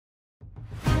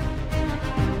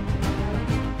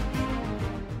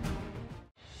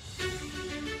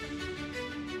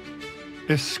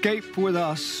Escape with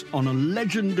us on a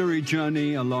legendary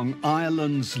journey along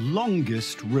Ireland's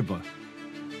longest river.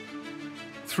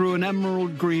 Through an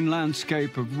emerald green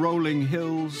landscape of rolling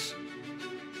hills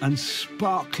and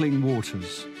sparkling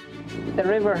waters. The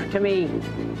river, to me,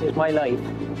 is my life.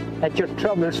 Let your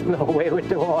troubles flow away with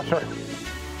the water.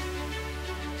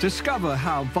 Discover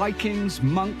how Vikings,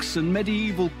 monks and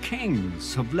medieval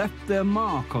kings have left their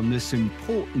mark on this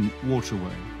important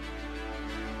waterway.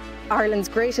 Ireland's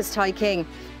greatest High King,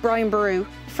 Brian Boru.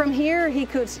 From here, he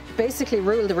could basically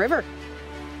rule the river.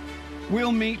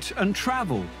 We'll meet and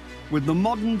travel with the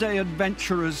modern-day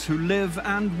adventurers who live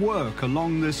and work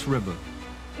along this river.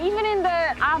 Even in the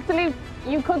absolute,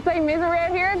 you could say, misery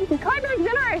out here, it's kind of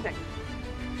exhilarating.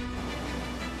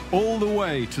 All the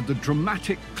way to the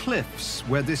dramatic cliffs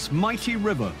where this mighty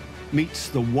river meets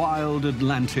the wild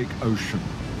Atlantic Ocean.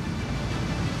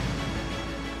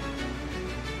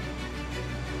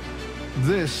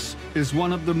 This is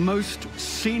one of the most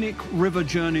scenic river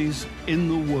journeys in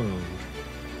the world.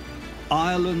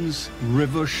 Ireland's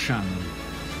River Shannon.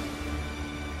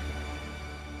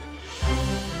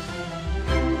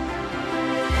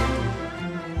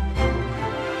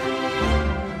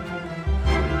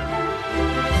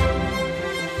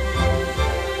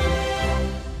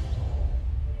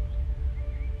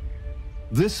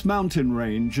 This mountain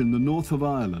range in the north of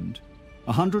Ireland,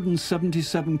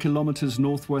 177 kilometers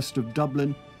northwest of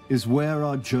Dublin, is where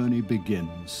our journey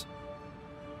begins.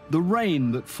 The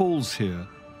rain that falls here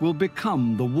will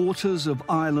become the waters of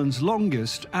Ireland's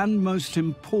longest and most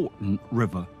important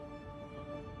river.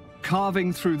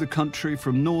 Carving through the country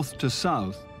from north to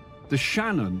south, the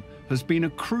Shannon has been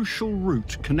a crucial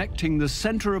route connecting the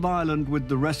centre of Ireland with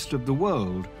the rest of the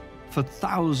world for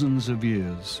thousands of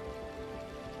years.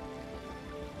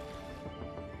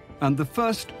 And the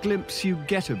first glimpse you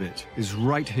get of it is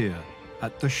right here,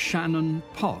 at the Shannon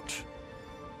Pot.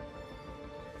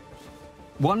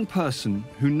 One person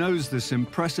who knows this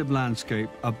impressive landscape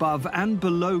above and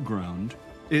below ground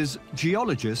is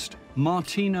geologist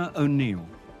Martina O'Neill.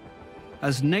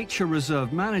 As Nature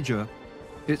Reserve Manager,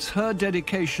 it's her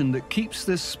dedication that keeps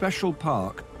this special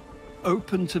park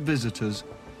open to visitors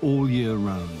all year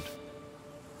round.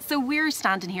 So we're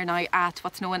standing here now at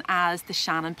what's known as the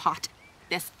Shannon Pot.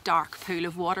 This dark pool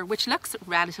of water, which looks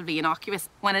relatively innocuous,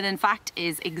 when it in fact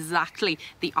is exactly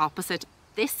the opposite.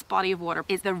 This body of water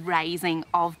is the rising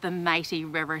of the mighty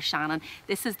River Shannon.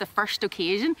 This is the first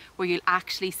occasion where you'll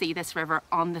actually see this river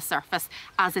on the surface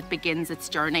as it begins its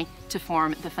journey to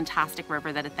form the fantastic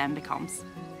river that it then becomes.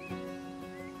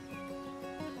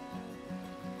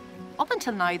 Up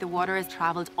until now, the water has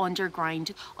travelled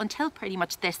underground until pretty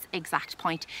much this exact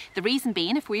point. The reason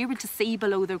being, if we were to see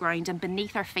below the ground and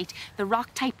beneath our feet, the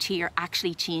rock type here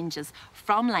actually changes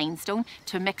from limestone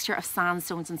to a mixture of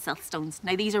sandstones and siltstones.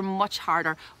 Now, these are much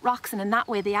harder rocks, and in that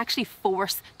way, they actually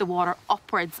force the water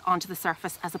upwards onto the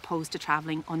surface as opposed to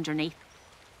travelling underneath.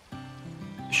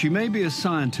 She may be a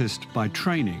scientist by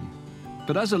training,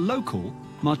 but as a local,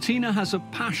 Martina has a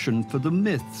passion for the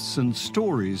myths and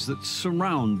stories that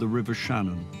surround the River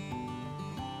Shannon.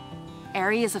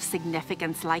 Areas of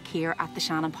significance like here at the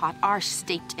Shannon Pot are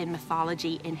steeped in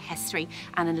mythology, in history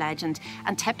and in legend,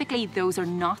 and typically those are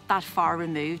not that far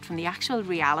removed from the actual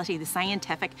reality, the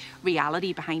scientific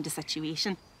reality behind the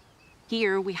situation.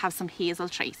 Here we have some hazel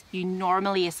trees. You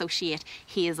normally associate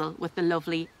hazel with the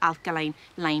lovely alkaline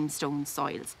limestone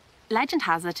soils. Legend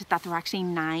has it that there were actually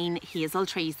 9 hazel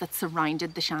trees that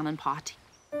surrounded the Shannon Pot.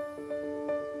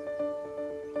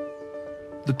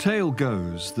 The tale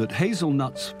goes that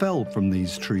hazelnuts fell from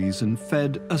these trees and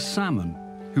fed a salmon,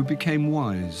 who became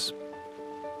wise.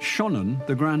 Shannon,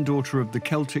 the granddaughter of the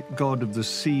Celtic god of the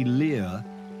sea Lear,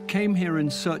 came here in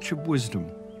search of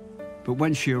wisdom. But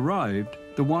when she arrived,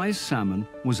 the wise salmon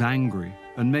was angry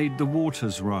and made the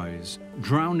waters rise,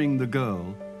 drowning the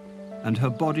girl, and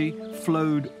her body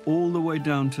flowed all the way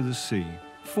down to the sea,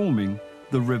 forming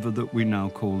the river that we now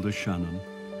call the Shannon.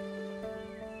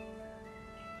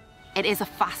 It is a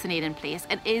fascinating place.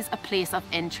 It is a place of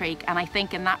intrigue, and I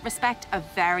think in that respect, a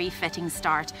very fitting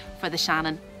start for the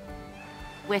Shannon,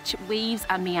 which weaves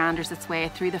and meanders its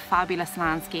way through the fabulous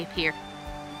landscape here.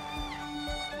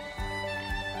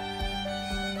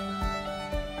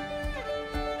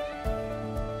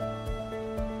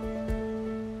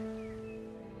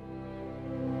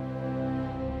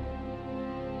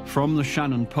 From the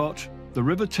Shannon Pot, the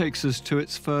river takes us to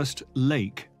its first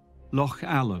lake, Loch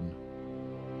Allen.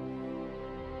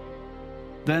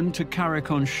 Then to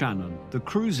Carrick-on-Shannon, the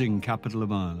cruising capital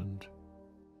of Ireland.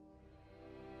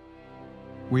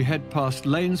 We head past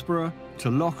Lanesborough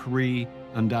to Loch Ree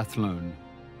and Athlone.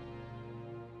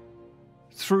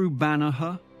 Through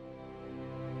Banagher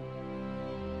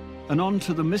and on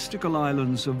to the mystical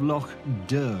islands of Loch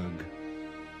Derg.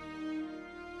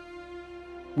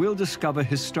 We'll discover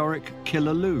historic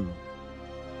Killaloe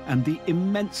and the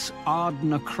immense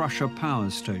Ardna Crusher power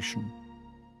station,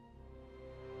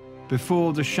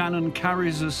 before the Shannon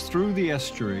carries us through the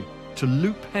estuary to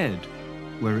Loop Head,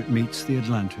 where it meets the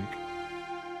Atlantic.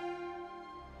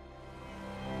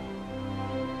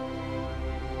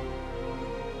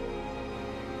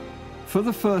 For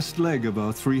the first leg of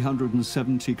our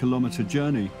 370-kilometre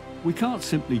journey, we can't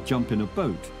simply jump in a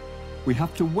boat. We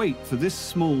have to wait for this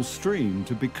small stream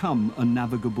to become a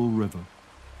navigable river.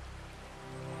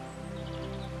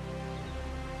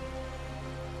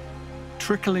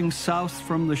 Trickling south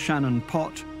from the Shannon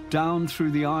Pot, down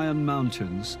through the Iron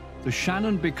Mountains, the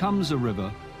Shannon becomes a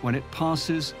river when it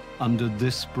passes under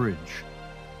this bridge.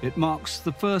 It marks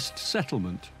the first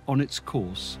settlement on its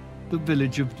course, the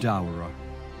village of Dowra.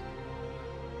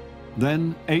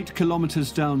 Then, 8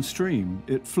 kilometres downstream,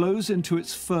 it flows into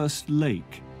its first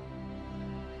lake.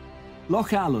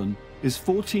 Loch Allen is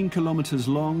 14 kilometres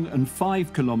long and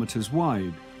 5 kilometres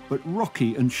wide, but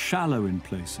rocky and shallow in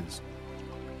places.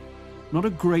 Not a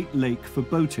great lake for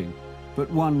boating, but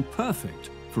one perfect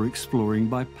for exploring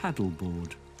by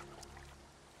paddleboard.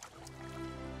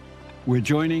 We're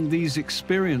joining these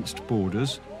experienced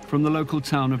boarders from the local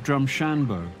town of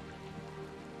Drumshanbo.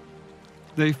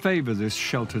 They favour this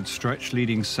sheltered stretch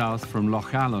leading south from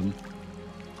Loch Allen,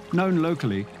 known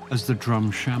locally as the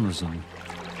Drumshamazon.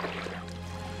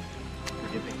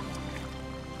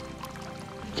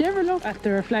 Do you ever look at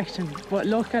the reflection, but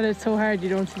look at it so hard you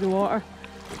don't see the water?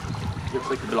 It looks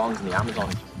like it belongs in the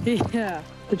Amazon. Yeah,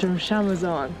 the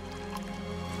Drumshamazon.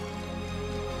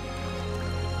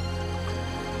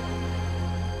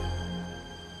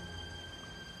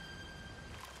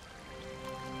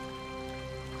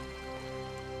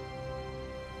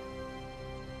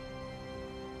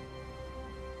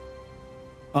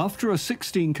 After a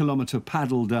 16-kilometre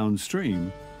paddle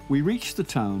downstream, we reach the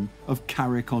town of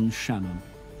Carrick-on-Shannon.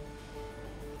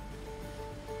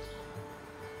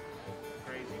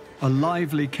 A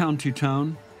lively county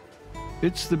town,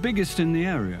 it's the biggest in the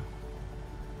area.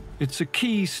 It's a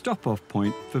key stop-off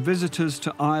point for visitors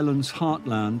to Ireland's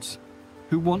heartlands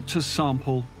who want to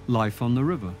sample life on the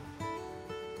river.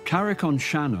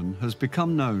 Carrick-on-Shannon has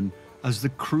become known as the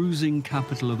cruising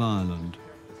capital of Ireland.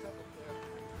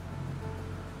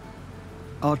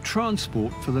 Our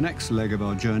transport for the next leg of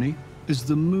our journey is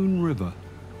the Moon River.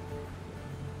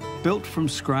 Built from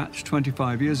scratch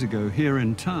 25 years ago here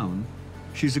in town,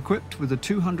 she's equipped with a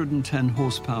 210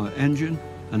 horsepower engine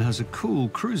and has a cool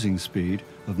cruising speed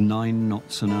of 9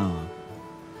 knots an hour.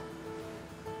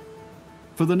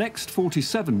 For the next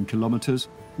 47 kilometres,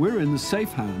 we're in the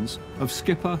safe hands of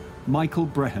skipper Michael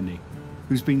Breheny,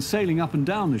 who's been sailing up and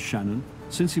down the Shannon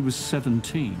since he was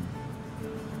 17.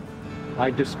 I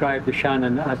describe the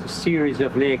Shannon as a series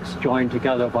of lakes joined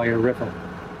together by a river.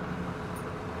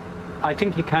 I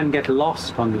think you can get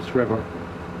lost on this river,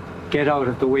 get out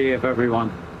of the way of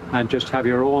everyone, and just have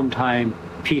your own time,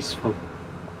 peaceful.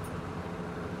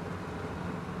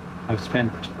 I've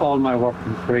spent all my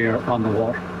working career on the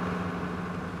water.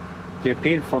 The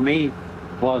appeal for me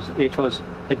was it was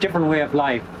a different way of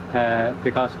life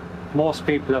because most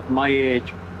people of my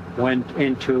age went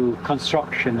into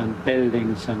construction and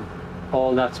buildings and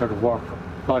all that sort of work.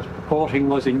 But boating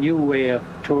was a new way of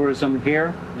tourism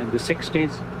here in the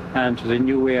 60s, and it was a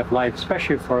new way of life,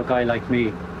 especially for a guy like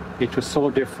me. It was so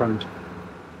different.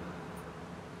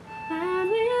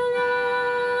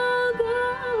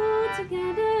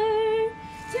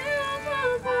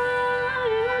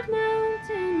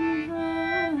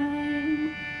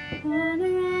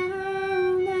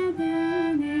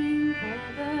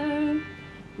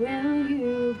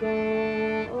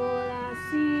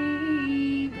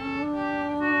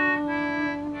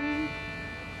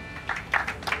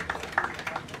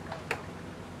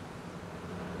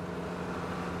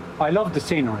 I love the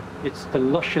scenery. It's the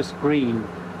luscious green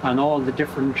and all the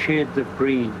different shades of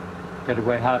green that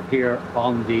we have here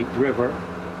on the river.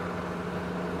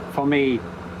 For me,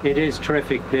 it is a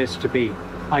terrific place to be,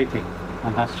 I think,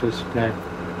 and that's just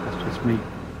me.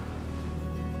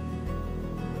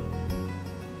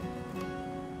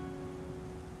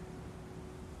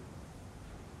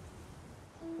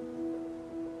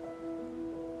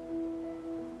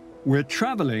 We're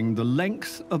travelling the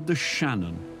length of the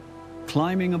Shannon,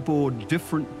 climbing aboard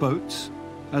different boats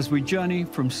as we journey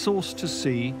from source to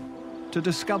sea to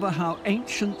discover how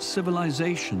ancient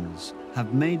civilizations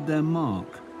have made their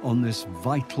mark on this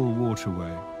vital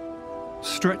waterway.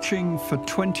 Stretching for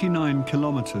 29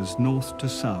 kilometres north to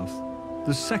south,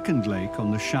 the second lake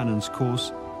on the Shannon's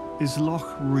course is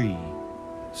Loch Ree,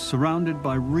 surrounded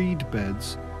by reed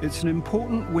beds, it's an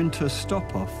important winter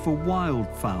stop-off for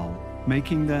wildfowl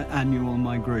making their annual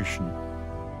migration.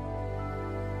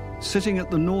 Sitting at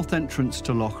the north entrance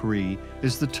to Lough Ree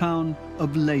is the town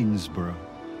of Lanesborough,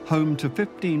 home to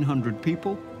 1,500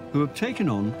 people who have taken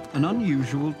on an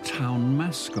unusual town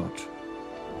mascot.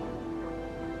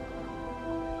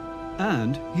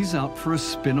 And he's out for a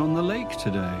spin on the lake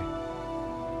today.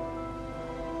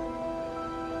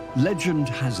 Legend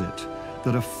has it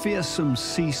that a fearsome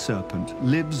sea serpent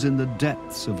lives in the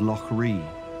depths of Lough Ree.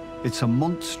 It's a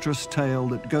monstrous tale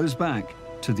that goes back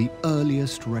to the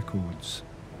earliest records.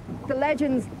 The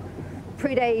legends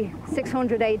predate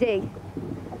 600 AD.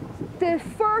 The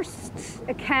first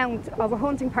account of a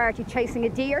hunting party chasing a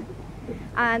deer,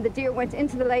 and the deer went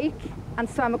into the lake and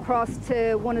swam across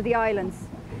to one of the islands.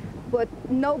 But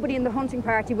nobody in the hunting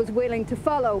party was willing to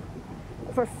follow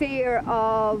for fear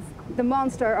of the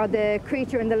monster or the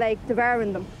creature in the lake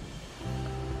devouring them.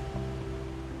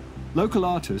 Local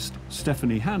artist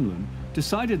Stephanie Hanlon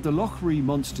decided the Lough Ree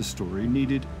monster story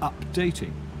needed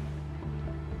updating.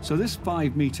 So this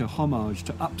 5-metre homage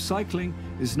to upcycling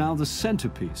is now the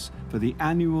centrepiece for the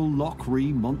annual Lough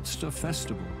Ree Monster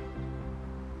Festival.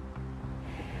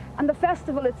 And the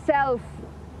festival itself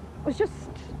was just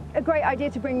a great idea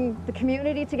to bring the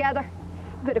community together,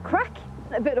 a bit of crack,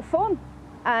 a bit of fun,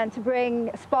 and to bring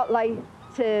a spotlight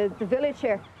to the village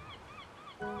here.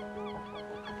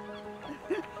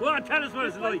 Well, tell us what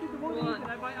it's like.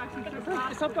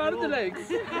 It's not bad at the legs.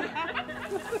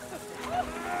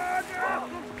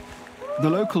 The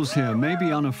locals here may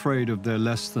be unafraid of their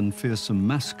less than fearsome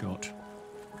mascot,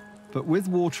 but with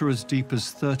water as deep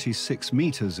as 36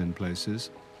 metres in places,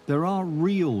 there are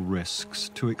real risks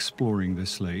to exploring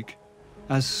this lake,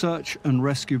 as search and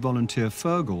rescue volunteer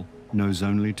Fergal knows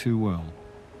only too well.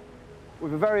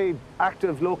 We have a very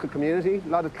active local community, a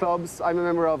lot of clubs. I'm a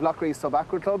member of Lough Ree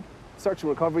Sub-Aqua Club, Search and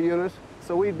Recovery Unit.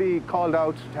 So we'd be called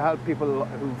out to help people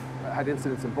who've had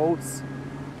incidents in boats.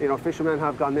 You know, fishermen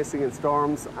have gone missing in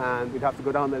storms, and we'd have to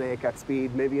go down the lake at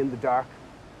speed, maybe in the dark.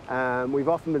 We've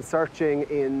often been searching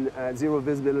in zero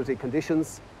visibility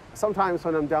conditions. Sometimes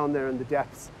when I'm down there in the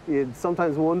depths, you'd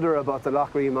sometimes wonder about the Lough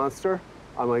Ree monster.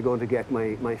 Am I going to get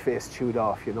my face chewed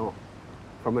off, you know,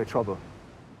 for my trouble?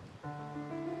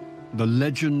 The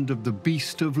legend of the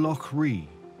beast of Lough Ree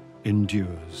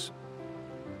endures.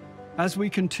 As we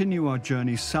continue our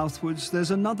journey southwards,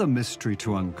 there's another mystery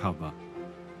to uncover.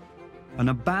 An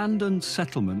abandoned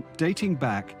settlement dating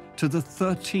back to the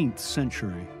 13th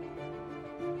century.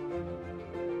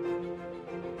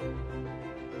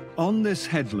 On this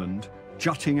headland,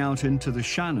 jutting out into the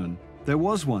Shannon, there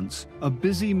was once a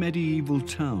busy medieval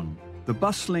town. The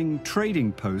bustling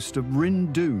trading post of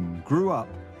Rindoon grew up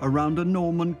around a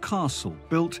Norman castle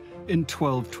built in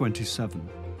 1227.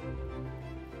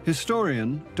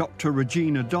 Historian Dr.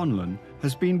 Regina Donlan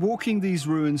has been walking these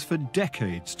ruins for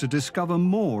decades to discover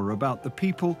more about the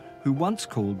people who once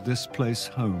called this place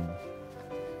home.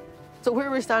 So where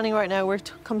we're standing right now, we're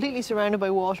completely surrounded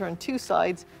by water on two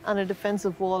sides and a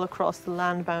defensive wall across the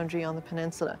land boundary on the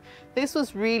peninsula. This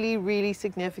was really, really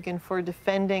significant for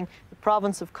defending the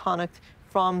province of Connacht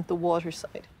from the water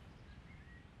side.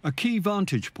 A key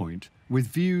vantage point with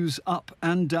views up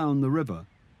and down the river,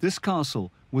 this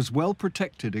castle was well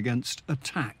protected against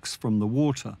attacks from the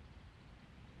water.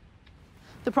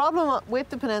 The problem with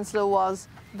the peninsula was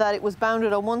that it was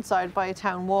bounded on one side by a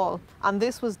town wall, and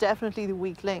this was definitely the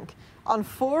weak link. On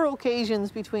 4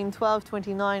 occasions between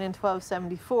 1229 and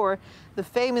 1274, the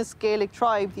famous Gaelic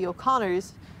tribe, the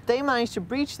O'Connors, they managed to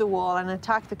breach the wall and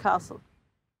attack the castle.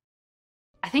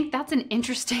 I think that's an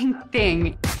interesting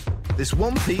thing. This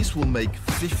one piece will make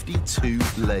 52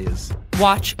 layers.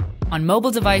 Watch on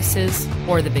mobile devices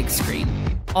or the big screen.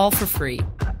 All for free.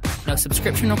 No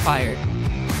subscription required.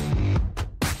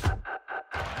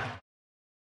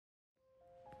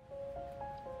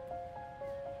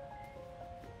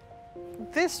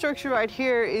 This structure right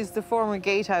here is the former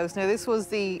gatehouse. Now this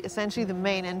was essentially the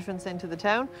main entrance into the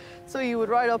town. So you would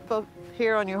ride up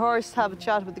here on your horse, have a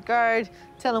chat with the guard,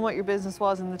 tell him what your business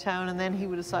was in the town, and then he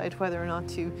would decide whether or not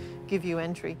to give you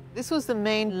entry. This was the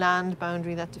main land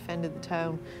boundary that defended the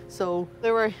town. So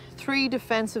there were 3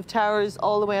 defensive towers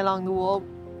all the way along the wall.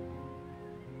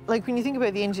 Like when you think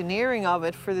about the engineering of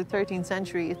it for the 13th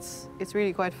century, it's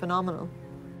really quite phenomenal.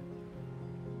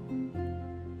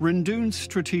 Rindoon's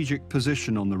strategic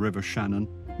position on the River Shannon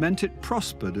meant it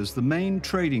prospered as the main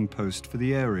trading post for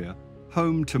the area,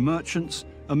 home to merchants,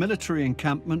 a military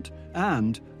encampment,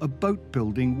 and a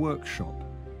boat-building workshop.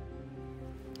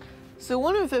 So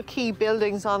one of the key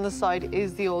buildings on the site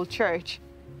is the old church.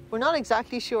 We're not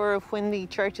exactly sure of when the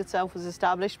church itself was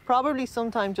established, probably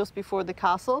sometime just before the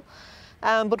castle.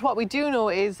 But what we do know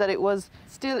is that it was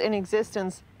still in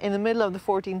existence in the middle of the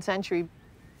 14th century.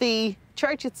 The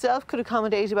church itself could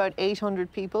accommodate about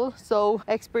 800 people, so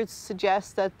experts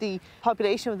suggest that the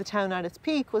population of the town at its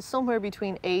peak was somewhere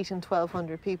between 800 and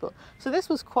 1,200 people. So this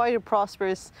was quite a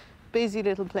prosperous, busy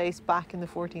little place back in the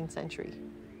 14th century.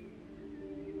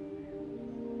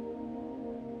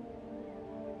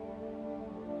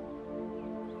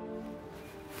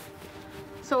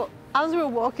 So as we're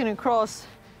walking across,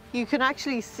 you can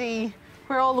actually see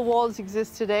where all the walls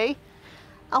exist today.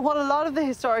 And what a lot of the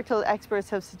historical experts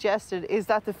have suggested is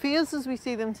that the fields as we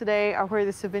see them today are where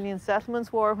the civilian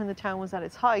settlements were when the town was at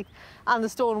its height, and the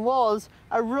stone walls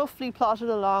are roughly plotted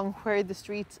along where the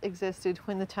streets existed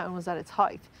when the town was at its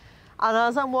height. And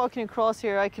as I'm walking across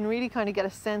here, I can really kind of get a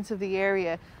sense of the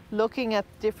area, looking at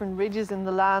different ridges in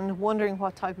the land, wondering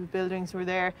what type of buildings were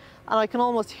there, and I can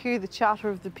almost hear the chatter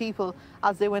of the people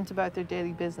as they went about their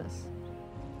daily business.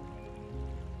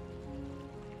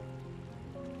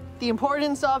 The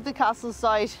importance of the castle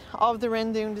site of the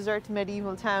Rendoon deserted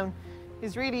medieval town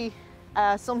is really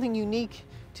something unique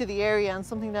to the area and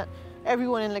something that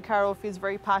everyone in Lecaro feels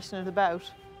very passionate about.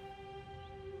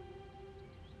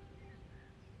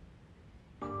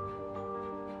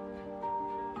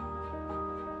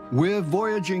 We're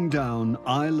voyaging down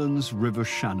Ireland's River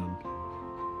Shannon.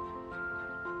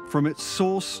 From its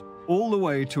source all the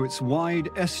way to its wide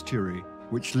estuary,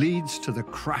 which leads to the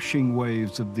crashing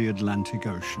waves of the Atlantic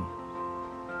Ocean.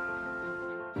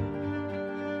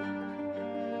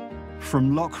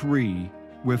 From Loch Ree,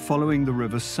 we're following the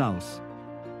river south,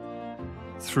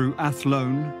 through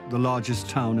Athlone, the largest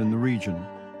town in the region.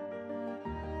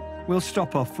 We'll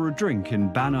stop off for a drink in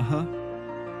Banagher,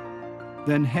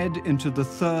 then head into the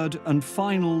third and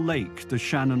final lake the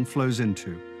Shannon flows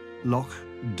into, Loch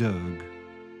Derg.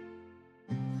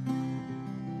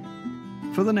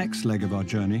 For the next leg of our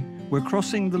journey, we're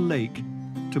crossing the lake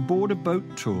to board a boat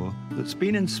tour that's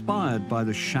been inspired by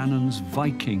the Shannon's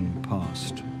Viking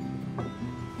past.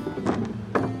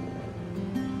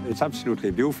 It's absolutely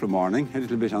a beautiful morning, a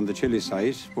little bit on the chilly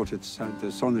side, but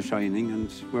the sun is shining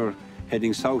and we're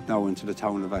heading south now into the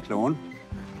town of Athlone.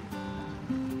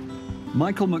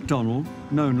 Michael MacDonald,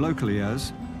 known locally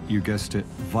as, you guessed it,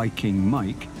 Viking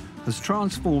Mike, has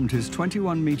transformed his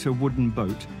 21-metre wooden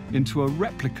boat into a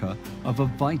replica of a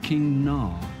Viking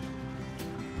gnar.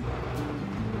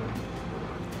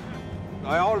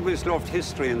 I always loved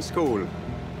history in school,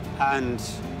 and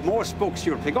most books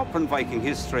you'll pick up on Viking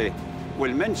history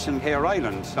will mention Hare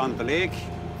Island on the lake,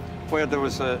 where there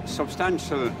was a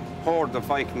substantial hoard of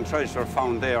Viking treasure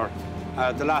found there,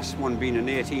 the last one being in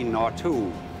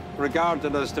 1802,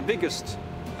 regarded as the biggest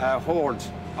hoard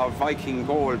of Viking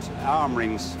gold arm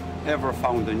rings ever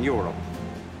found in Europe.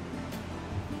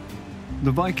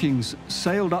 The Vikings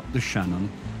sailed up the Shannon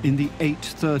in the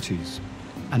 830s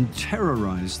and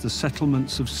terrorized the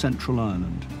settlements of Central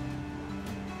Ireland.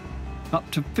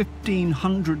 Up to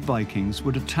 1,500 Vikings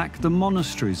would attack the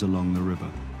monasteries along the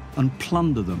river and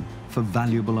plunder them for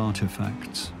valuable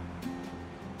artifacts.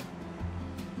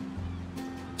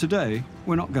 Today,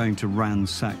 we're not going to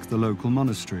ransack the local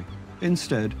monastery.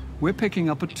 Instead, we're picking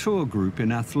up a tour group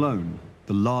in Athlone,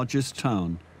 the largest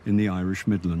town in the Irish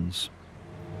Midlands.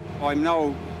 I'm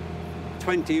now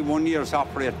 21 years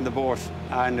operating the boat,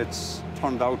 and it's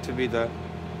turned out to be the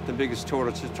biggest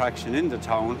tourist attraction in the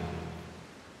town.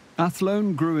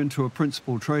 Athlone grew into a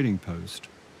principal trading post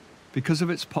because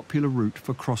of its popular route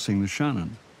for crossing the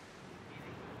Shannon.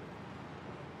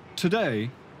 Today,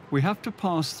 we have to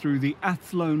pass through the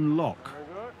Athlone Loch,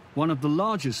 one of the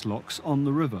largest lochs on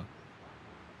the river.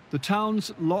 The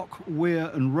town's loch,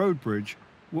 weir and road bridge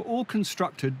were all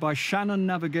constructed by Shannon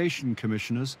navigation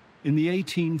commissioners in the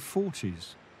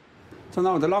 1840s. So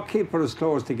now the lock keeper has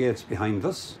closed the gates behind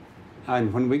us,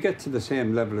 and when we get to the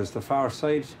same level as the far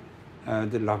side,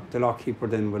 the lock keeper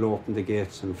then will open the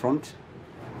gates in front.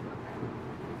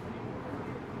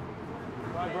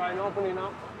 Right, Brian, opening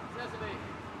up.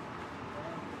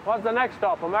 What's the next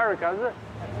stop? America, is it?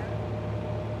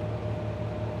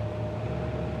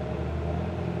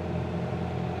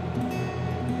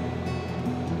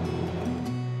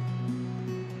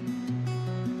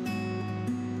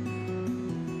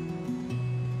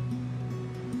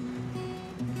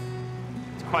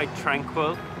 It's quite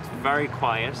tranquil, it's very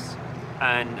quiet,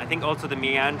 and I think also the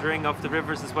meandering of the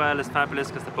rivers as well is fabulous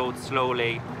because the boat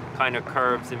slowly kind of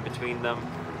curves in between them,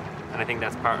 and I think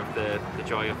that's part of the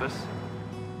joy of it.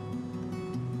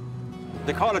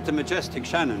 They call it the Majestic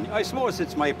Shannon. I suppose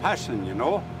it's my passion, you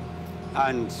know,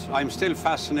 and I'm still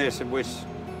fascinated with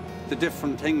the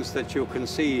different things that you can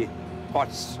see,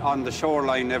 what's on the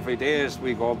shoreline every day as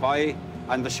we go by.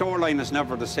 And the shoreline is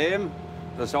never the same.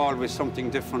 There's always something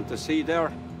different to see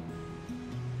there.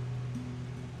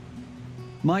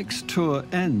 Mike's tour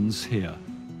ends here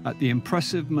at the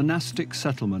impressive monastic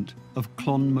settlement of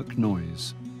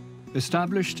Clonmacnoise.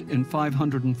 Established in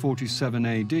 547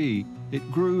 AD,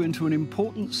 it grew into an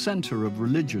important centre of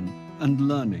religion and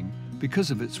learning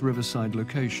because of its riverside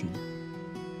location.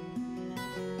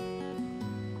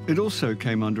 It also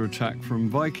came under attack from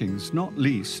Vikings, not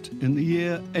least in the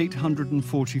year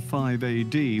 845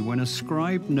 AD, when a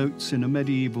scribe notes in a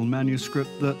medieval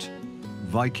manuscript that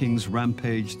Vikings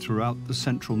rampaged throughout the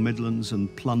central Midlands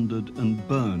and plundered and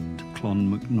burned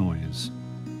Clonmacnoise.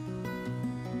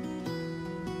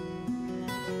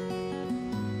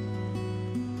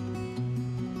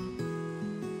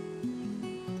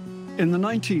 In the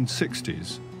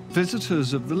 1960s,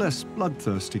 visitors of the less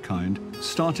bloodthirsty kind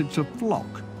started to flock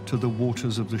to the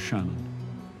waters of the Shannon.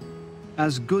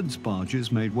 As goods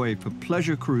barges made way for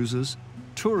pleasure cruisers,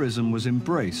 tourism was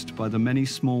embraced by the many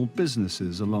small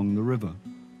businesses along the river.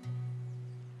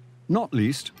 Not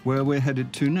least where we're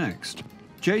headed to next,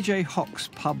 J.J. Hock's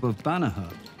pub of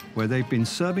Banagher, where they've been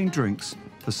serving drinks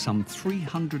for some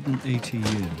 380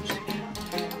 years.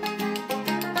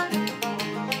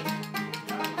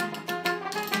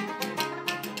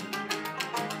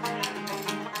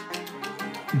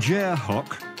 Ger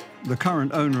Hock, the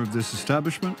current owner of this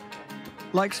establishment,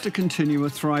 likes to continue a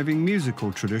thriving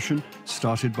musical tradition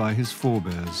started by his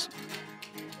forebears.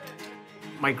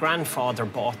 My grandfather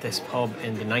bought this pub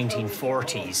in the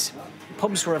 1940s.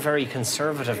 Pubs were a very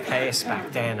conservative place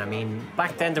back then. I mean,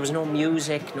 back then there was no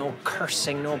music, no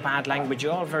cursing, no bad language,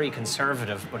 all very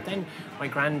conservative. But then my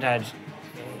granddad,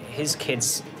 his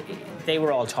kids, they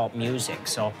were all taught music,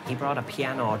 so he brought a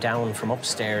piano down from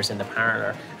upstairs in the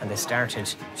parlour and they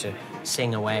started to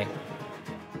sing away.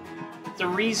 The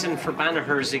reason for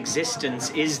Banagher's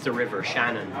existence is the River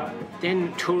Shannon.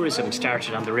 Then tourism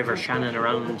started on the River Shannon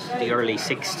around the early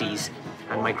 60s,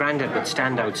 and my granddad would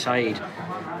stand outside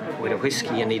with a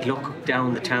whiskey and he'd look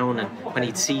down the town, and when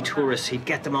he'd see tourists, he'd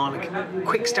get them all like,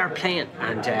 quick, start playing,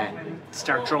 and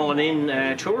start drawing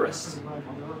in tourists.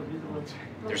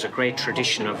 There's a great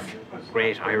tradition of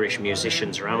great Irish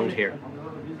musicians around here.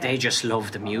 They just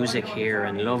love the music here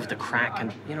and love the crack,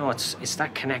 and you know, it's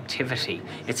that connectivity.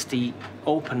 It's the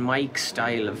open mic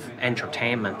style of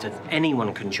entertainment that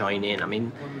anyone can join in. I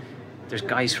mean, there's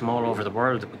guys from all over the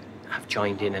world that have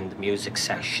joined in the music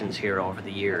sessions here over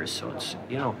the years, so it's,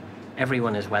 you know,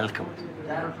 everyone is welcome.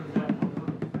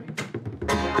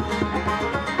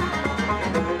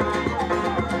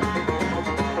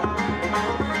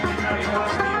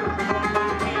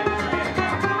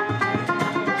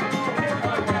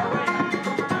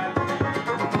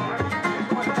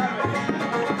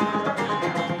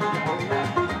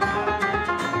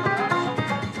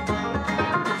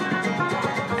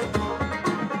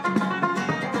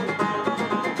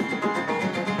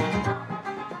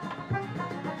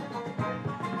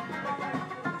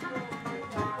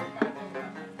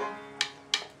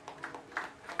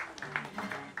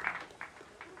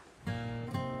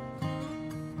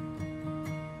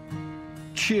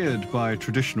 Cheered by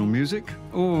traditional music,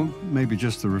 or maybe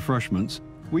just the refreshments,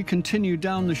 we continue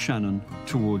down the Shannon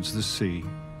towards the sea.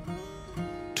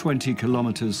 20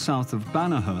 kilometres south of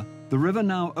Banagher, the river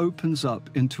now opens up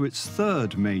into its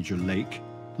third major lake,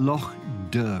 Loch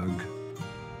Derg.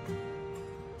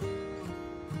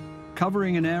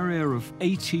 Covering an area of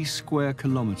 80 square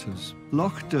kilometres,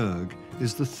 Loch Derg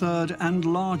is the third and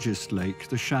largest lake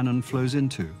the Shannon flows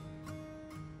into.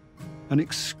 An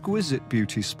exquisite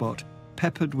beauty spot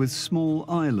peppered with small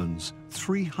islands,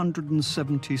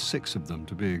 376 of them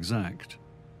to be exact.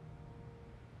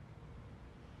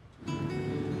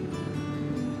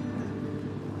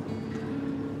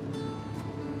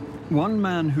 One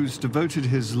man who's devoted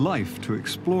his life to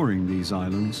exploring these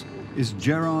islands is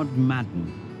Gerard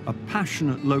Madden, a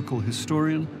passionate local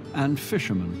historian and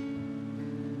fisherman.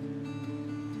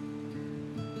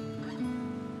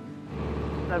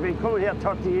 I've been coming here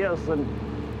 30 years and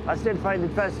I still find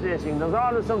it fascinating. There's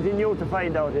always something new to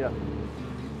find out here.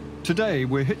 Today,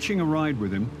 we're hitching a ride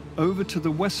with him over to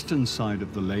the western side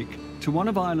of the lake to one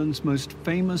of Ireland's most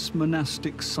famous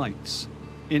monastic sites,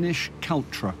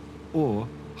 Inishcaltra, or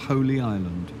Holy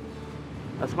Island.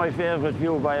 That's my favourite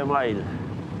view by a mile.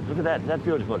 Look at that, that's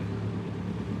beautiful.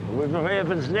 We've a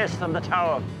raven's nest on the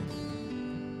tower.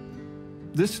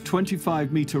 This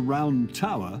 25-metre round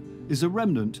tower is a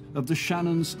remnant of the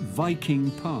Shannon's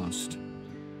Viking past.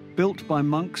 Built by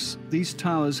monks, these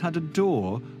towers had a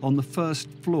door on the first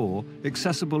floor,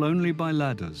 accessible only by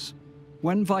ladders.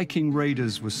 When Viking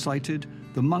raiders were sighted,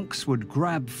 the monks would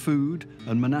grab food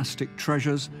and monastic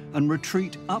treasures and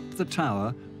retreat up the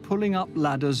tower, pulling up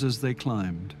ladders as they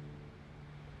climbed.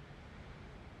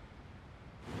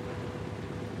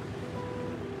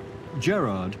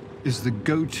 Gerard is the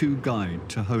go-to guide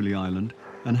to Holy Island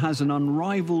and has an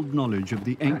unrivaled knowledge of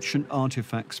the ancient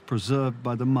artifacts preserved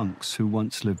by the monks who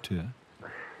once lived here.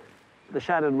 The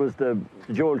Shannon was the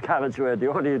old carriageway,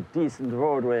 the only decent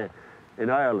roadway in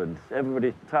Ireland.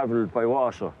 Everybody travelled by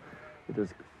water. It was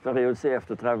very unsafe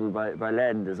to travel by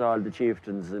land, as all the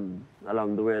chieftains and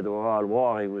along the way they were all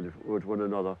warring with one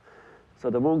another. So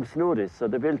the monks knew this, so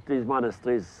they built these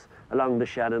monasteries along the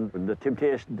Shannon, and the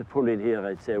temptation to pull in here,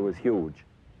 I'd say, was huge.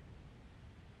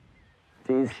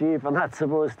 These sheep are not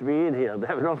supposed to be in here. They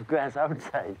have enough grass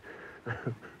outside.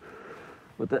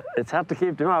 But it's hard to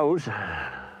keep them out.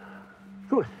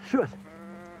 Good, shoot,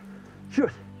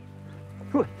 shoot,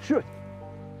 good, shoot.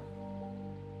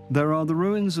 There are the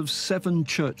ruins of 7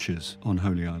 churches on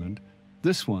Holy Island.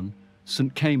 This one,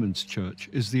 St. Cayman's Church,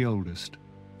 is the oldest.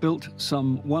 Built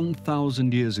some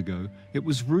 1,000 years ago, it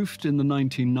was roofed in the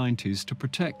 1990s to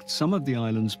protect some of the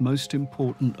island's most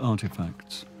important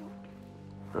artifacts.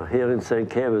 Here in St.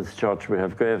 Cayman's Church, we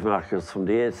have grave markers from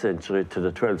the 8th century to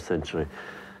the 12th century.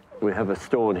 We have a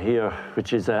stone here,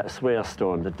 which is a swear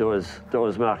stone, that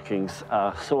those markings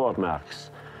are sword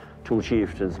marks. 2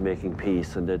 chieftains making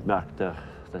peace, and they'd marked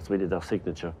that's really their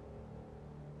signature.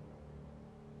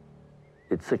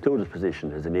 Its secluded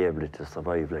position has enabled it to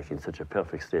survive like in such a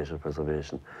perfect state of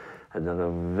preservation. And there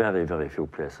are very, very few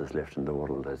places left in the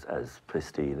world as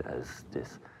pristine as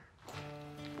this.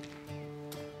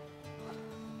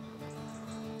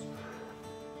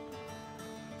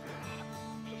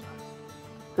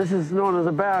 This is known as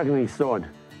a bargaining stone.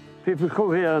 People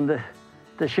come here and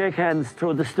they shake hands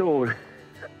through the stone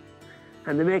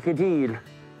and they make a deal.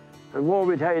 And woe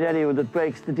betide anyone that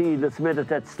breaks the deal that's made at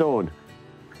that stone.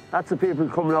 Lots of people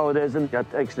come nowadays and get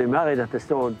actually married at the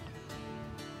stone.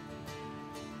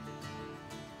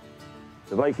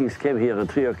 The Vikings came here on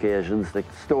 3 occasions. They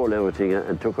stole everything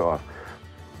and took off.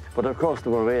 But of course they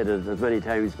were raided as many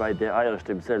times by the Irish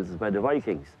themselves as by the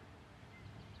Vikings.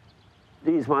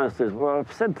 These monasteries were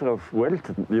a centre of wealth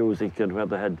and music, and where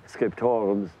they had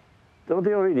scriptoriums. They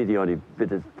were really the only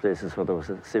bit of places where there was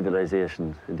a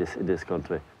civilization in this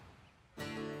country.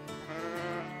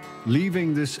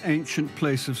 Leaving this ancient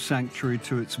place of sanctuary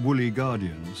to its woolly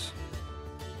guardians,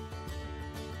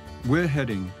 we're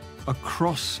heading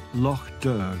across Loch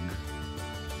Derg.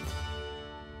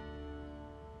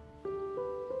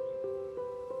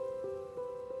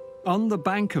 On the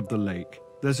bank of the lake,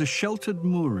 there's a sheltered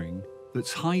mooring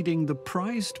that's hiding the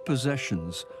prized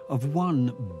possessions of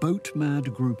one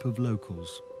boat-mad group of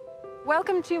locals.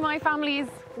 Welcome to my family's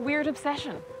weird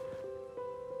obsession.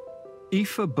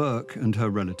 Aoife Burke and her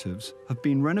relatives have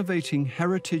been renovating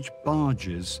heritage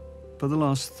barges for the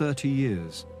last 30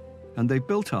 years, and they've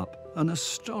built up an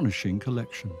astonishing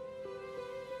collection.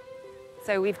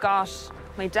 So we've got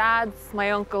my dad's,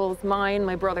 my uncle's, mine,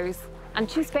 my brother's, and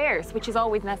 2 spares, which is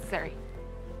always necessary.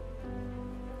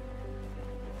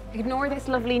 Ignore this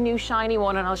lovely new shiny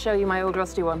one and I'll show you my old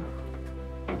rusty one.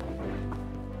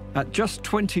 At just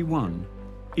 21,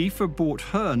 Aoife bought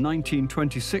her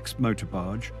 1926 motor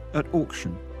barge at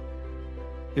auction.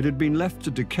 It had been left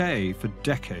to decay for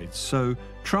decades, so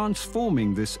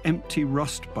transforming this empty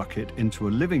rust bucket into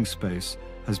a living space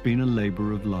has been a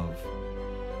labour of love.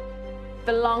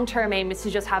 The long-term aim is to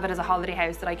just have it as a holiday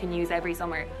house that I can use every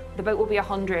summer. The boat will be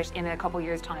 100 in a couple of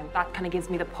years' time. That kind of gives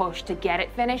me the push to get it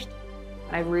finished.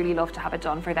 And I'd really love to have it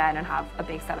done for then and have a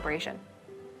big celebration.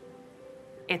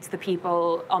 It's the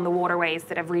people on the waterways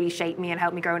that have really shaped me and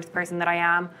helped me grow into the person that I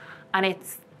am. And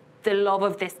it's the love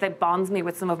of this that bonds me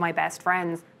with some of my best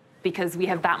friends, because we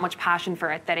have that much passion for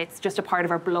it, that it's just a part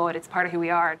of our blood, it's part of who we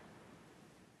are.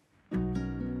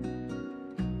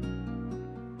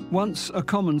 Once a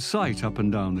common sight up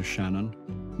and down the Shannon,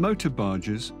 motor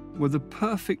barges were the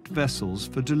perfect vessels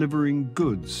for delivering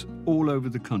goods all over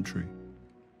the country.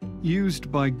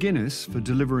 Used by Guinness for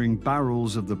delivering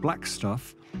barrels of the black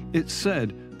stuff, it's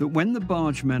said that when the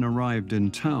bargemen arrived in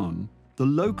town, the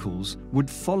locals would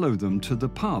follow them to the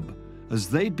pub, as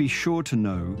they'd be sure to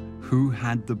know who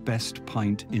had the best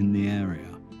pint in the area.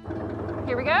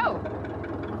 Here we go.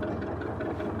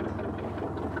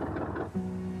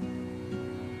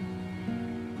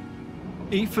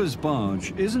 Aoife's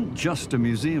barge isn't just a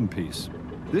museum piece.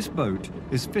 This boat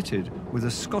is fitted with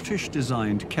a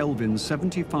Scottish-designed Kelvin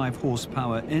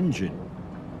 75-horsepower engine.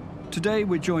 Today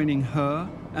we're joining her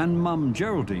and Mum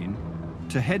Geraldine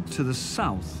to head to the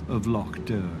south of Loch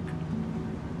Derg.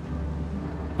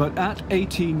 But at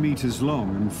 18 metres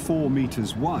long and 4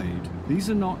 metres wide, these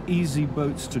are not easy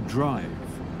boats to drive.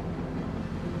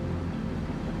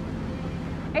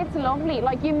 It's lovely.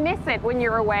 Like, you miss it when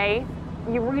you're away.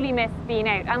 You really miss being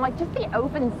out. And like, just the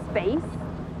open space.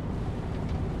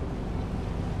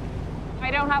 I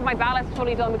don't have my ballast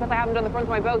fully done because I haven't done the front of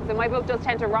my boat, so my boat does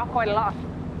tend to rock quite a lot.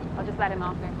 I'll just let him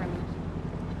off there for a minute.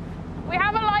 We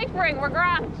have a life ring, we're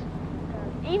grand.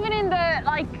 Even in the,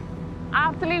 like,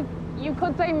 absolute, you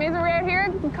could say, misery out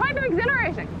here, it's kind of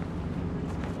exhilarating.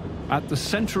 At the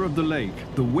centre of the lake,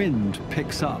 the wind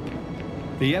picks up.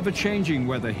 The ever-changing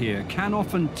weather here can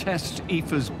often test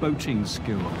Aoife's boating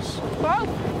skills. Whoa!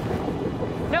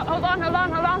 No, hold on, hold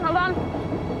on, hold on, hold on.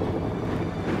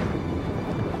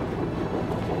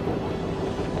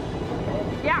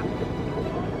 Yeah.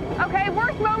 Okay,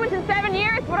 worst moment in 7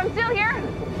 years, but I'm still here.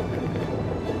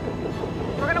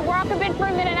 We're gonna walk a bit for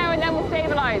a minute now and then we'll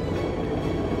stabilize.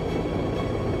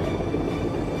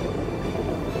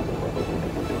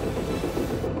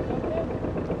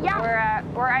 Yeah,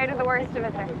 we're out of the worst of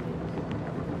it there.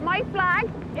 My flag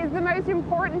is the most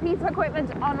important piece of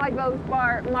equipment on my boat,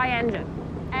 bar my engine.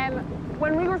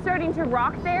 When we were starting to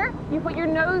rock there, you put your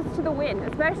nose to the wind,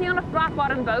 especially on a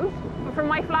flat-bottomed boat. But for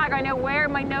my flag, I know where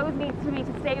my nose needs to be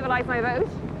to stabilize my boat.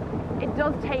 It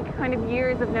does take kind of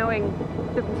years of knowing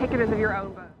the particulars of your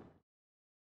own boat.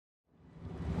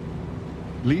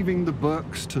 Leaving the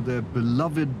Burkes to their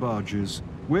beloved barges,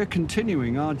 we're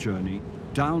continuing our journey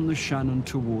down the Shannon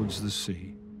towards the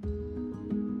sea.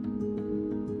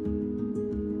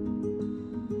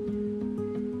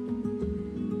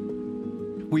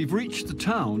 We've reached the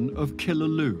town of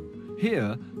Killaloe.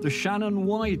 Here, the Shannon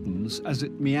widens as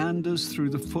it meanders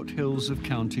through the foothills of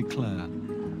County Clare.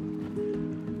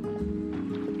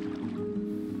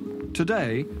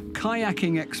 Today,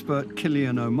 kayaking expert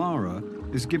Cillian O'Mara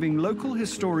is giving local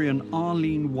historian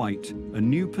Arlene White a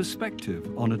new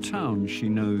perspective on a town she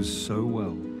knows so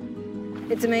well.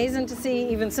 It's amazing to see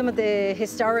even some of the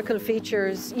historical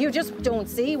features you just don't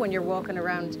see when you're walking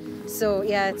around. So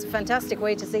yeah, it's a fantastic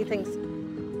way to see things.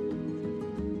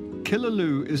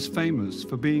 Killaloe is famous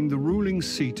for being the ruling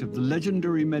seat of the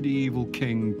legendary medieval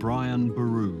king Brian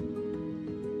Boru.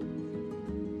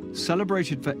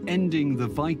 Celebrated for ending the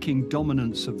Viking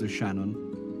dominance of the Shannon,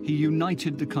 he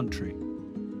united the country.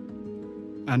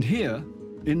 And here,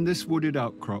 in this wooded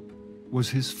outcrop, was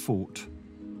his fort.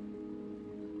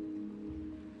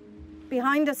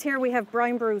 Behind us here we have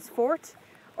Brian Boru's fort,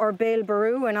 or Béal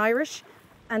Boru in Irish,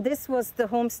 and this was the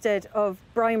homestead of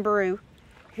Brian Boru,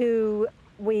 who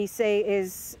we say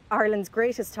is Ireland's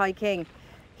greatest High King.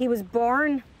 He was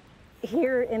born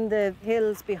here in the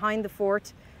hills behind the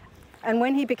fort, and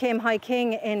when he became High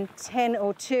King in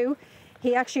 1002,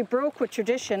 he actually broke with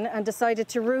tradition and decided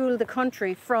to rule the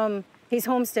country from his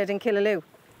homestead in Killaloe.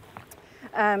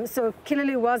 So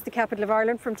Killaloe was the capital of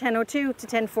Ireland from 1002 to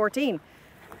 1014.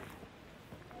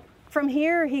 From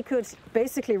here, he could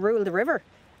basically rule the river.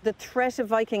 The threat of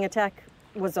Viking attack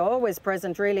was always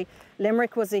present, really.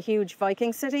 Limerick was a huge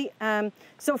Viking city.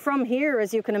 So from here,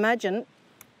 as you can imagine,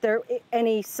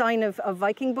 any sign of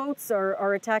Viking boats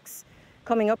or attacks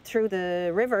coming up through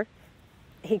the river,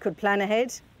 he could plan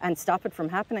ahead and stop it from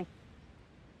happening.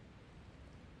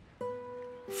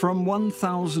 From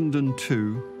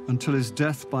 1002 until his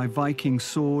death by Viking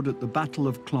sword at the Battle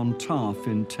of Clontarf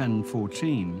in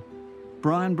 1014,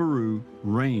 Brian Boru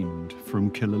reigned from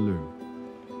Killaloe.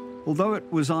 Although it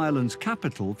was Ireland's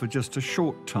capital for just a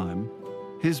short time,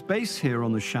 his base here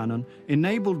on the Shannon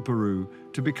enabled Boru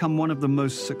to become one of the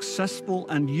most successful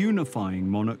and unifying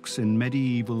monarchs in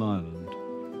medieval Ireland.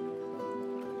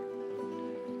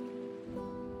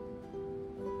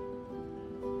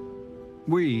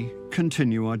 We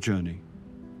continue our journey.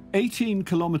 18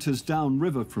 kilometres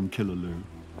downriver from Killaloe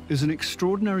is an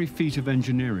extraordinary feat of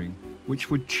engineering which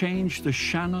would change the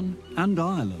Shannon and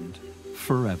Ireland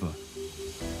forever.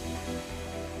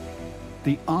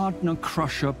 The Ardna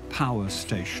Crusher Power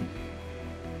Station.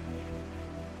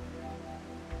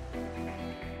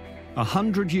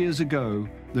 100 years ago,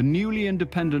 the newly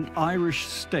independent Irish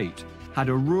state had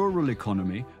a rural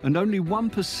economy and only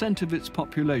 1% of its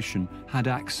population had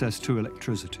access to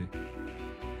electricity.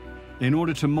 In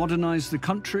order to modernize the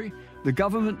country, the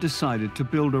government decided to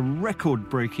build a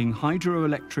record-breaking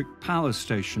hydroelectric power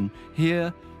station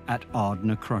here at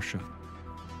Ardna Crusher.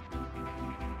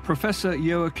 Professor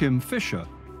Joachim Fischer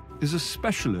is a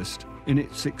specialist in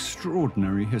its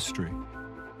extraordinary history.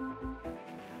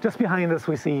 Just behind us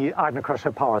we see Ardna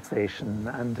Crusher Power Station,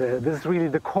 and this is really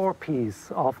the core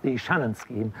piece of the Shannon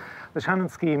scheme. The Shannon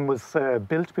scheme was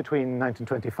built between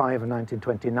 1925 and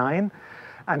 1929,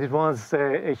 And it was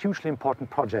a hugely important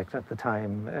project at the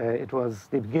time. It was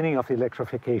the beginning of the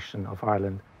electrification of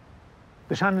Ireland.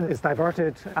 The Shannon is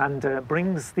diverted and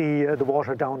brings the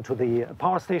water down to the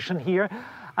power station here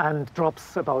and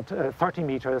drops about 30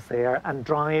 meters there and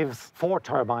drives 4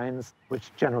 turbines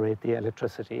which generate the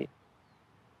electricity.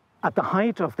 At the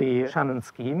height of the Shannon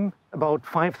scheme, about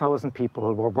 5,000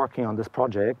 people were working on this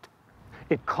project.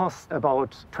 It cost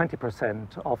about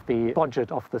 20% of the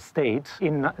budget of the state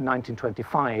in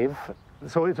 1925.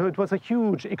 So it was a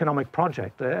huge economic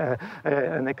project,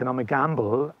 an economic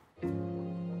gamble.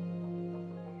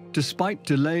 Despite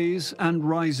delays and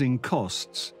rising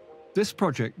costs, this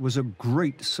project was a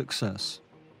great success.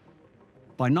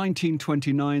 By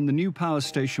 1929, the new power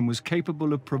station was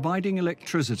capable of providing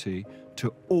electricity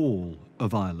to all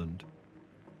of Ireland.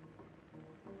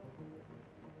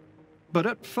 But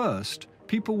at first,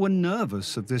 people were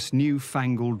nervous of this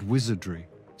newfangled wizardry.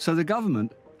 So the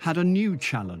government had a new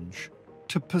challenge: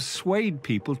 to persuade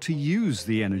people to use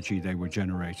the energy they were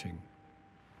generating.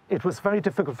 It was very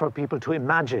difficult for people to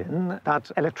imagine that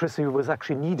electricity was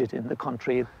actually needed in the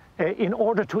country. In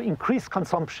order to increase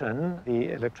consumption,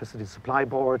 the Electricity Supply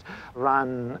Board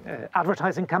ran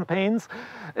advertising campaigns,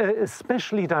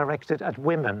 especially directed at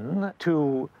women,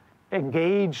 to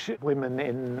engage women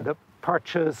in the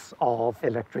purchase of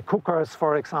electric cookers,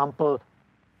 for example.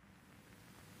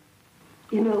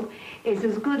 You know, it's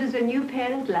as good as a new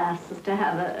pair of glasses to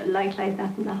have a light like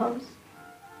that in the house.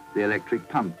 The electric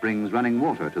pump brings running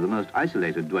water to the most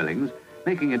isolated dwellings,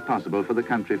 making it possible for the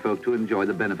country folk to enjoy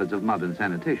the benefits of modern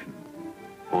sanitation.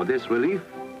 For this relief,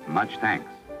 much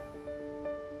thanks.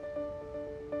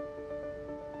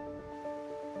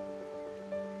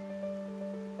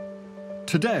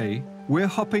 Today, we're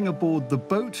hopping aboard the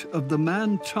boat of the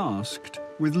man tasked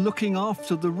with looking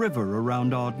after the river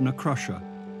around Ardnacrusha,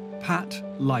 Pat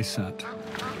Lysat.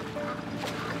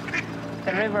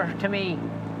 The river, to me,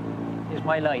 is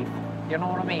my life. You know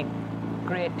what I mean?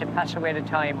 Great to pass away the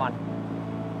time on.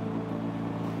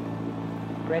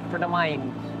 Great for the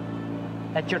mind.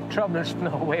 Let your troubles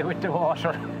flow away with the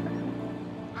water.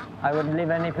 I wouldn't live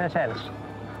anyplace else.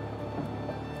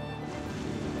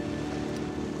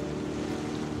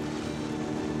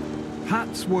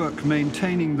 Pat's work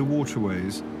maintaining the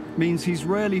waterways means he's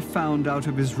rarely found out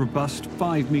of his robust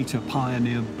 5-metre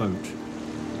Pioneer boat.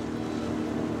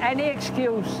 Any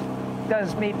excuse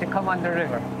does me to come on the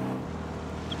river.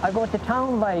 I go to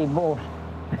town by boat,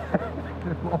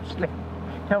 mostly,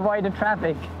 to avoid the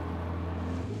traffic.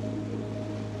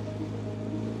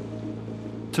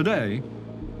 Today,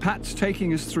 Pat's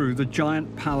taking us through the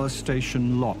giant power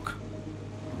station lock.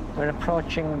 We're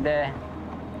approaching the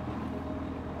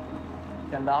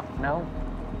lock now.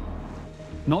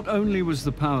 Not only was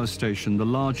the power station the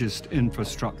largest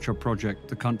infrastructure project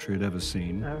the country had ever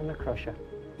seen,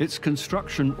 its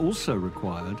construction also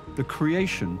required the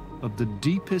creation of the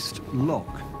deepest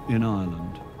lock in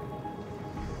Ireland.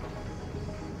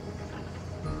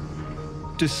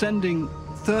 Descending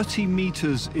 30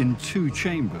 meters in 2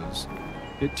 chambers,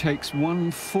 it takes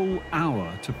 1 full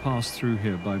hour to pass through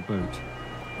here by boat,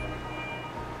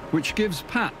 which gives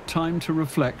Pat time to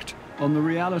reflect on the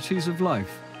realities of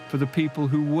life for the people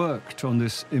who worked on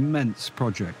this immense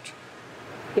project.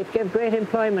 It gave great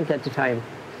employment at the time.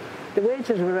 The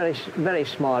wages were very, very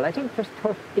small. I think it was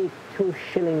 32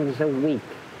 shillings a week.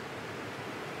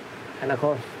 And of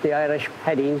course, the Irish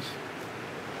paddies,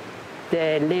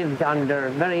 they lived under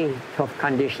very tough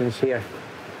conditions here.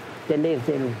 They lived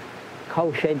in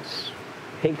cowsheds,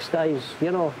 pigsties,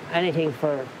 you know, anything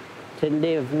to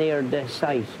live near the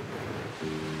site.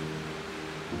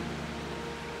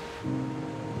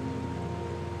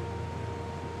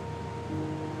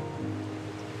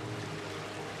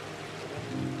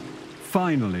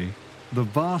 Finally, the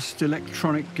vast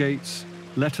electronic gates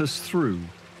let us through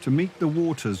to meet the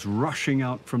waters rushing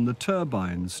out from the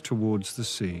turbines towards the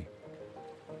sea.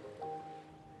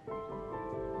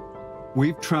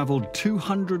 We've travelled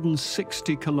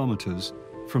 260 kilometres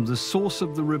from the source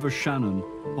of the River Shannon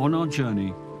on our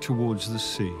journey towards the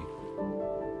sea.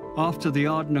 After the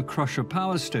Ardnacrusha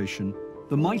power station,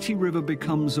 the mighty river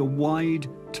becomes a wide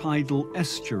tidal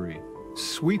estuary,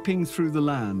 sweeping through the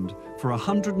land for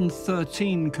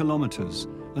 113 kilometres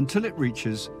until it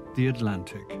reaches the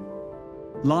Atlantic.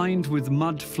 Lined with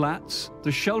mud flats,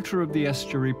 the shelter of the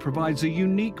estuary provides a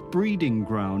unique breeding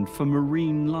ground for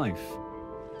marine life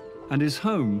and is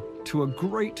home to a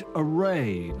great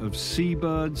array of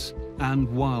seabirds and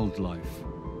wildlife.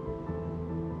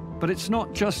 But it's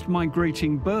not just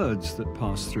migrating birds that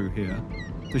pass through here.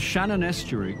 The Shannon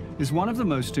Estuary is one of the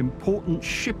most important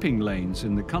shipping lanes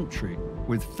in the country,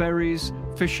 with ferries,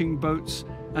 fishing boats,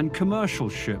 and commercial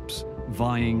ships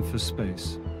vying for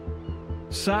space.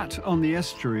 Sat on the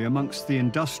estuary amongst the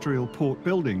industrial port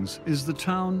buildings is the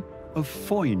town of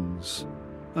Foynes,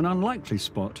 an unlikely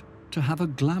spot to have a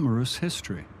glamorous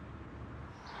history.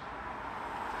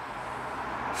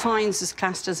 Foynes is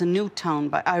classed as a new town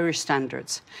by Irish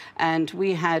standards, and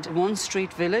we had one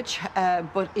street village,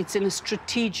 but it's in a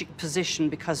strategic position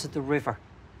because of the river.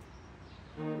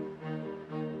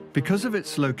 Because of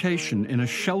its location in a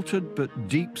sheltered but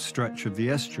deep stretch of the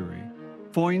estuary,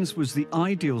 Foynes was the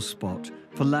ideal spot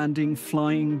for landing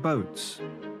flying boats.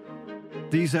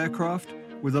 These aircraft,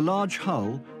 with a large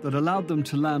hull that allowed them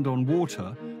to land on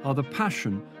water, are the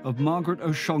passion of Margaret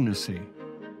O'Shaughnessy.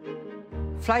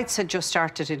 Flights had just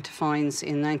started into Foynes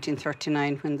in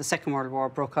 1939 when the Second World War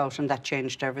broke out, and that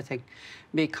changed everything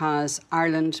because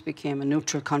Ireland became a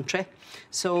neutral country.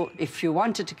 So if you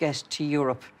wanted to get to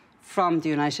Europe from the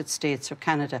United States or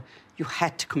Canada, you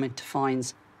had to come into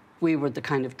Foynes. We were the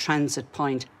kind of transit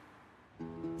point.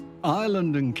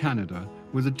 Ireland and Canada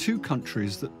were the two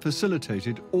countries that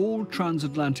facilitated all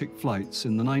transatlantic flights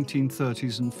in the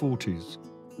 1930s and 40s.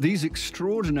 These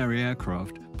extraordinary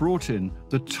aircraft brought in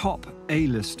the top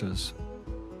A-listers.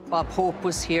 Bob Hope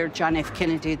was here, John F.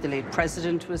 Kennedy, the late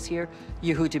president, was here,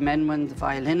 Yehudi Menwan, the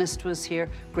violinist, was here,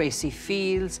 Gracie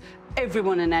Fields.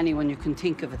 Everyone and anyone you can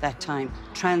think of at that time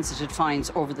transited Foynes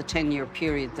over the 10-year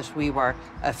period that we were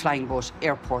a flying boat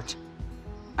airport.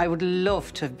 I would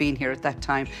love to have been here at that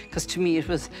time, because to me it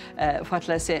was,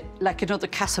 like another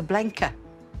Casablanca.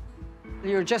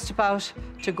 You're just about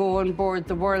to go on board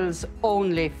the world's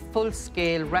only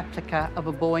full-scale replica of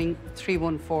a Boeing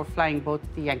 314 flying boat,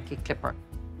 the Yankee Clipper.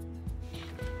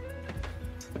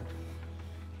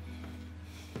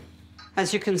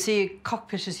 As you can see,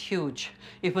 cockpit is huge.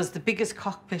 It was the biggest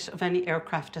cockpit of any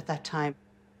aircraft at that time.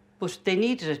 But they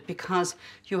needed it because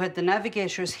you had the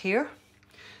navigators here,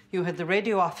 you had the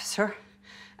radio officer,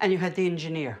 and you had the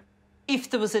engineer. If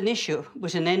there was an issue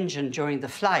with an engine during the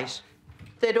flight,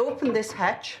 they'd open this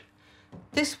hatch,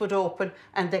 this would open,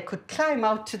 and they could climb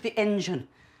out to the engine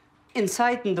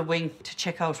inside in the wing to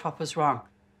check out what was wrong.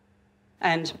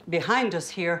 And behind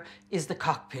us here is the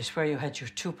cockpit where you had your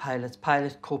two pilots,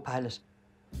 pilot, co-pilot.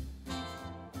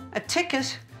 A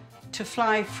ticket to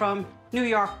fly from New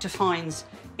York to Foynes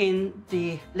in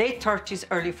the late 30s,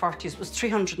 early 40s was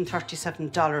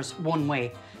 $337 one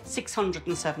way,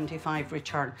 $675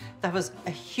 return. That was a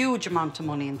huge amount of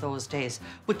money in those days.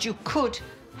 But you could,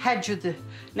 had you the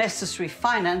necessary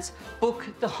finance, book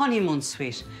the honeymoon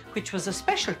suite, which was a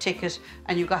special ticket,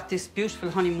 and you got this beautiful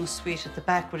honeymoon suite at the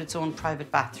back with its own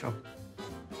private bathroom.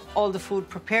 All the food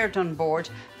prepared on board,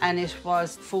 and it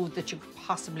was food that you could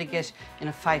possibly get in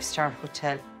a five-star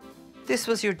hotel. This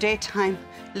was your daytime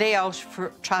layout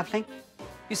for travelling.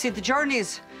 You see, the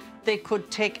journeys, they could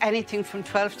take anything from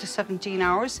 12 to 17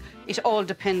 hours. It all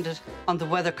depended on the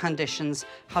weather conditions,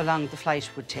 how long the flight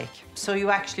would take. So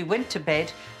you actually went to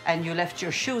bed and you left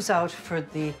your shoes out for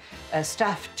the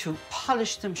staff to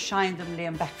polish them, shine them, lay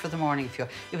them back for the morning for you.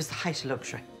 It was the height of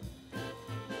luxury.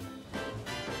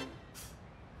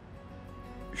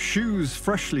 Shoes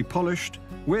freshly polished,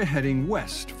 we're heading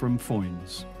west from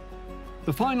Foynes.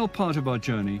 The final part of our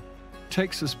journey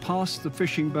takes us past the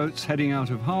fishing boats heading out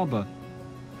of harbour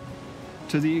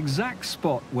to the exact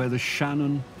spot where the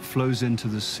Shannon flows into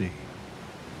the sea.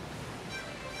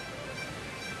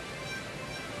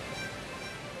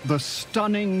 The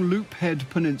stunning Loophead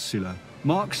Peninsula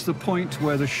marks the point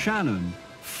where the Shannon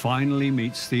finally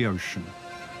meets the ocean.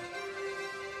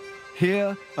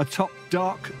 Here, atop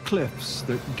dark cliffs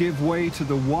that give way to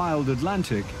the wild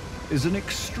Atlantic, is an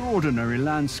extraordinary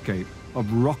landscape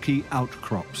of rocky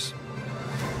outcrops.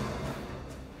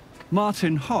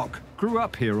 Martin Hock grew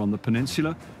up here on the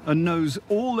peninsula and knows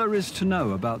all there is to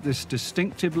know about this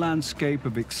distinctive landscape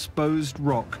of exposed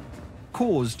rock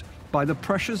caused by the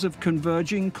pressures of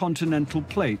converging continental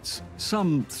plates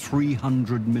some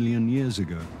 300 million years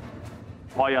ago.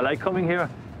 Why I like coming here?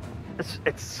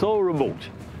 It's so remote,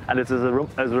 and it's as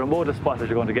remote a spot as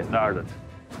you're going to get in Ireland.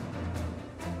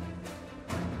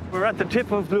 We're at the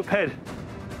tip of Loophead,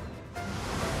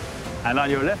 and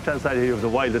on your left-hand side here you have the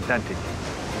wild Atlantic.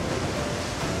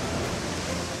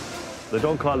 They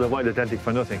don't call it the wild Atlantic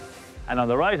for nothing. And on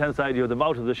the right-hand side you have the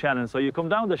mouth of the Shannon. So you come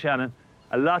down the Shannon,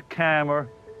 a lot calmer,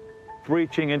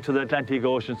 breaching into the Atlantic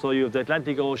Ocean. So you have the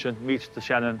Atlantic Ocean meets the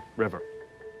Shannon River.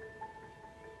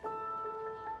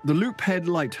 The Loophead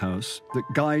Lighthouse that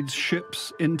guides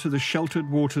ships into the sheltered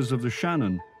waters of the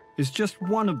Shannon is just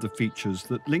one of the features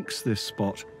that links this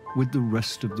spot with the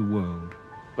rest of the world.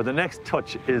 But the next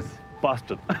touch is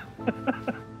Boston.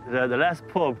 The last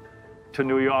pub to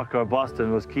New York or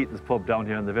Boston was Keaton's pub down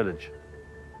here in the village.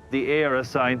 the era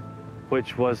sign,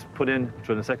 which was put in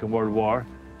during the Second World War.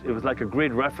 It was like a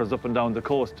grid reference up and down the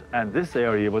coast, and this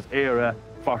area was Era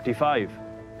 45.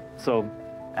 So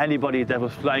anybody that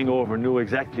was flying over knew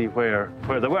exactly where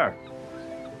they were.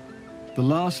 The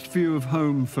last view of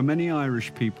home for many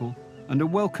Irish people, and a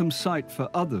welcome sight for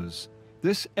others,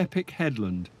 this epic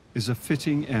headland is a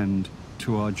fitting end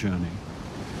to our journey.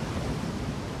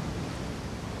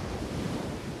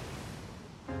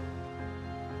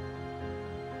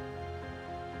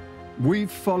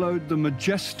 We've followed the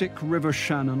majestic River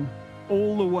Shannon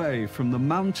all the way from the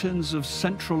mountains of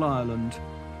Central Ireland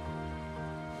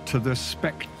to the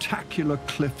spectacular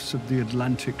cliffs of the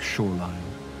Atlantic shoreline,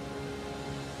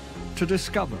 to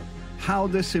discover how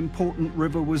this important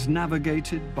river was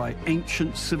navigated by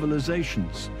ancient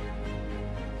civilizations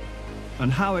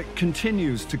and how it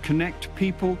continues to connect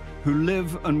people who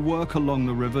live and work along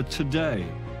the river today.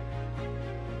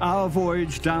 Our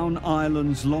voyage down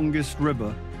Ireland's longest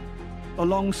river,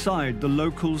 alongside the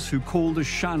locals who call the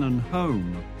Shannon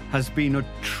home, has been a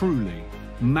truly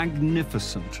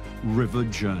magnificent river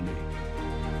journey.